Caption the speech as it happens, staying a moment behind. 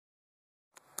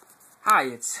Hi,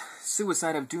 it's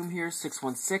Suicide of Doom here,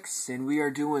 616, and we are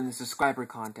doing the subscriber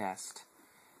contest.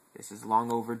 This is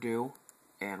long overdue,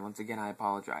 and once again I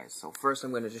apologize. So first I'm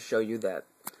going to just show you that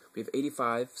we have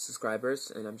 85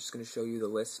 subscribers, and I'm just going to show you the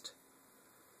list.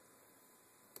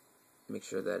 Make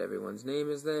sure that everyone's name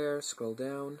is there, scroll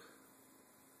down.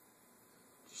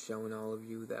 Just showing all of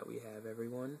you that we have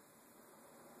everyone.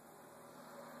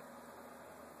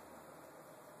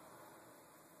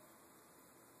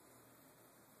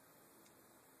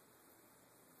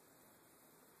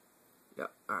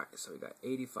 Yep, alright, so we got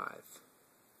 85.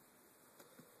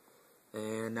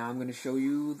 And now I'm going to show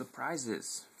you the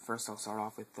prizes. First I'll start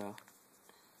off with the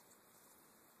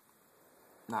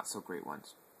not so great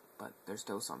ones, but they're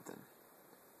still something.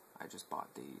 I just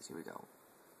bought these. Here we go.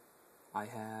 I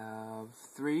have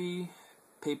 3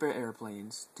 paper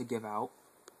airplanes to give out.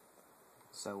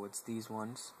 So it's these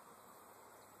ones.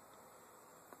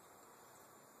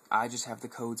 I just have the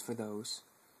codes for those.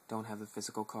 Don't have the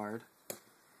physical card.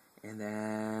 And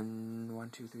then 1,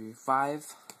 2, 3,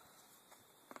 5.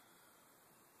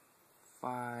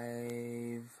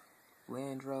 5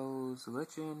 Landros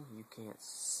Lichen. You can't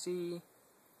see,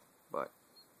 but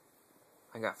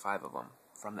I got 5 of them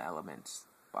from the Elements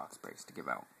box breaks to give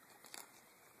out.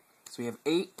 So we have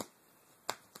 8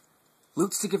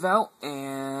 loots to give out,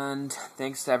 and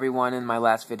thanks to everyone in my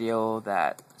last video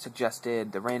that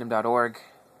suggested the random.org.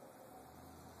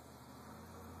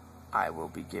 I will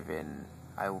be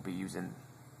using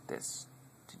this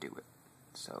to do it.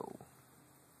 So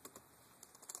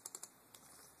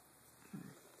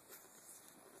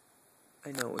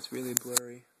I know it's really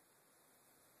blurry,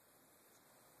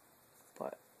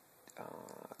 but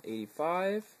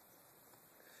 85,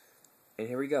 and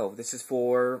here we go. This is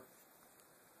for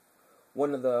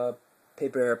one of the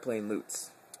paper airplane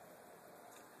loots.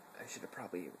 I should have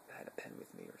probably had a pen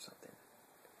with me or something.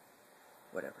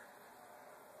 Whatever.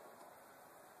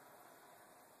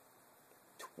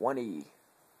 20.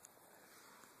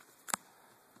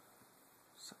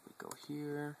 So we go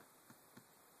here.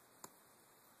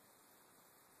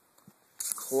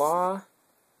 Claw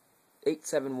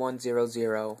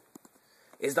 87100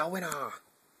 is the winner.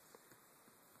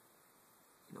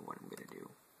 You know what I'm gonna do?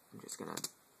 I'm just gonna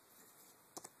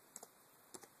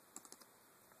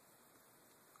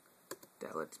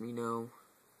that lets me know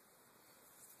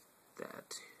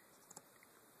that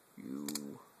you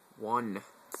won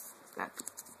that.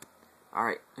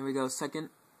 Alright, here we go, second.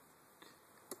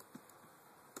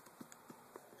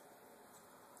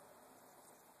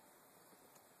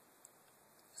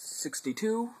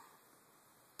 $62.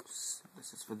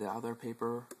 This is for the other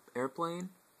paper airplane.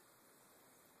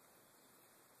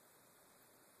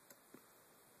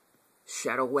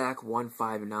 Shadowwhack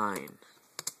 159.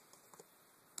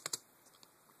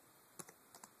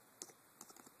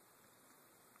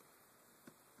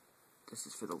 This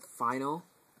is for the final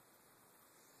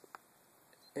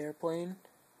airplane.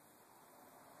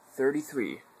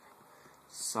 33.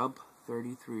 Sub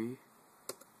 33.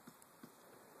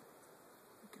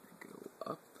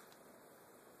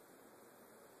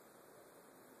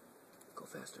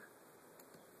 Faster.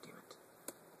 Damn it.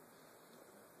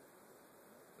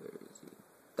 Where is he?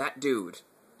 That dude.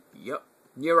 Yup.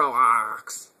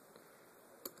 Neurox.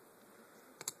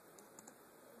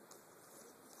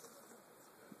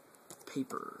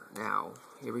 Paper. Now,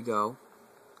 here we go.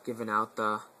 Giving out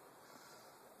the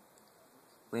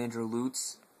Landro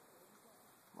loots.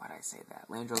 Why'd I say that?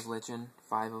 Landro's Lichen.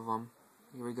 5 of them.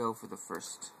 Here we go for the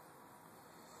first.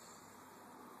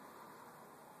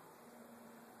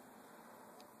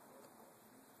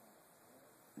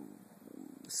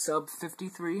 Sub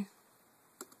 53.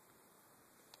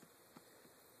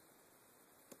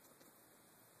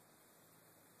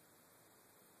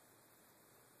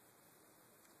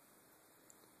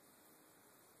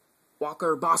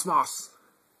 Walker Boss Moss.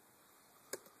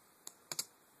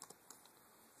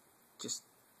 Just,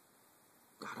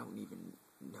 I don't even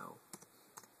know.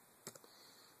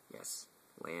 Yes,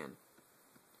 land.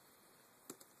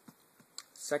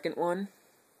 Second one.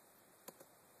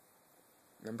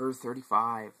 Number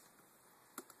 35.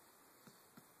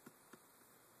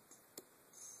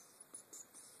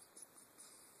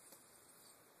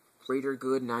 Raider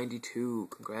Good 92.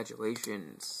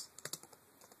 Congratulations.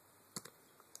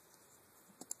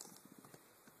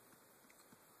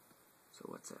 So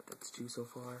what's that? That's 2 so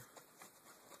far.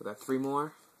 So that's 3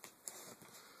 more.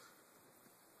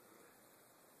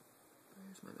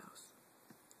 Where's my mouse?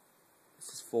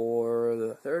 This is for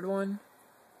the third one.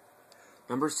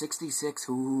 Number 66,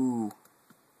 ooh.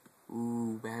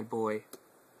 Ooh, bad boy.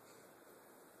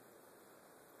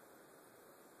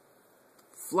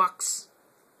 Flux.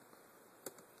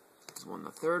 This one,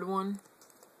 the third one.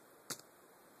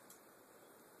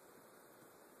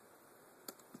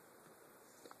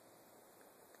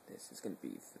 This is going to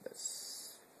be for the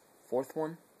fourth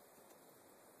one.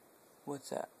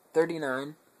 What's that?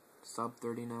 39. Sub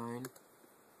 39.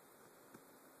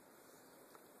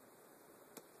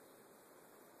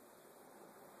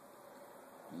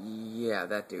 Yeah,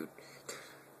 that dude.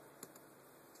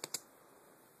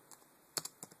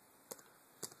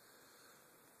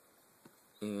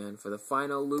 And for the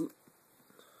final loot,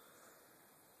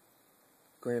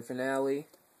 grand finale,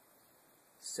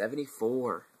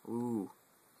 74. Ooh.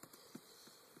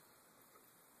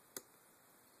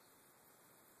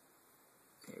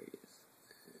 There he is.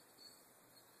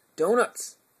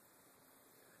 Donuts.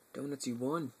 Donuts, you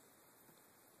won.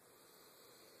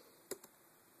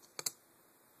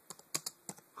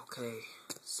 Okay,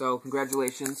 so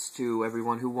congratulations to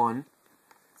everyone who won.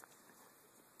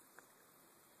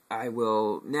 I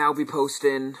will now be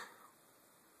posting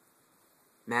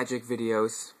magic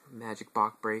videos, magic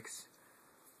box breaks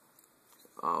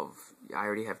of, I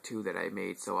already have 2 that I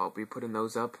made, so I'll be putting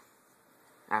those up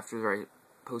after I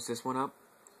post this one up.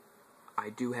 I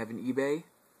do have an eBay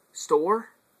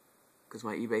store, because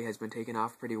my eBay has been taken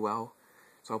off pretty well,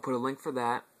 so I'll put a link for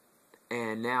that.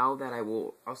 And now that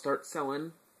I'll start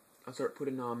selling, I'll start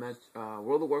putting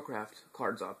World of Warcraft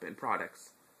cards up and products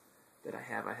that I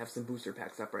have. I have some booster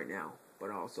packs up right now,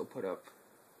 but I'll also put up,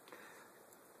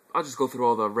 I'll just go through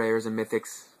all the rares and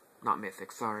mythics, not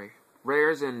mythics, sorry,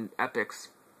 rares and epics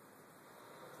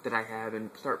that I have and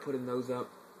start putting those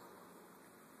up.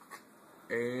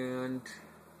 And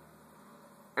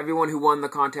everyone who won the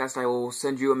contest, I will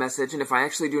send you a message, and if I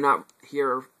actually do not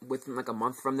hear within like a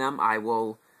month from them, I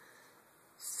will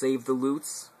save the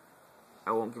loots.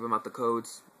 I won't give them out the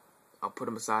codes. I'll put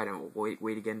them aside and we'll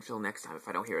wait again until next time if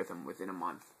I don't hear them within a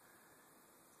month.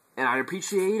 And I'd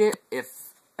appreciate it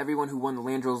if everyone who won the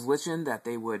Landrill's Lichen, that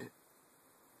they would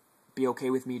be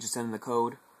okay with me just sending the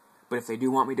code. But if they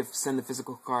do want me to send the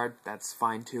physical card, that's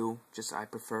fine too. Just I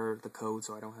prefer the code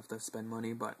so I don't have to spend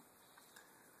money, but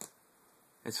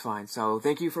it's fine. So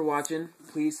thank you for watching.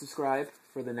 Please subscribe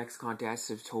for the next contest,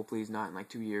 which hopefully is not in like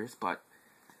 2 years. But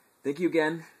thank you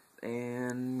again,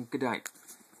 and good night.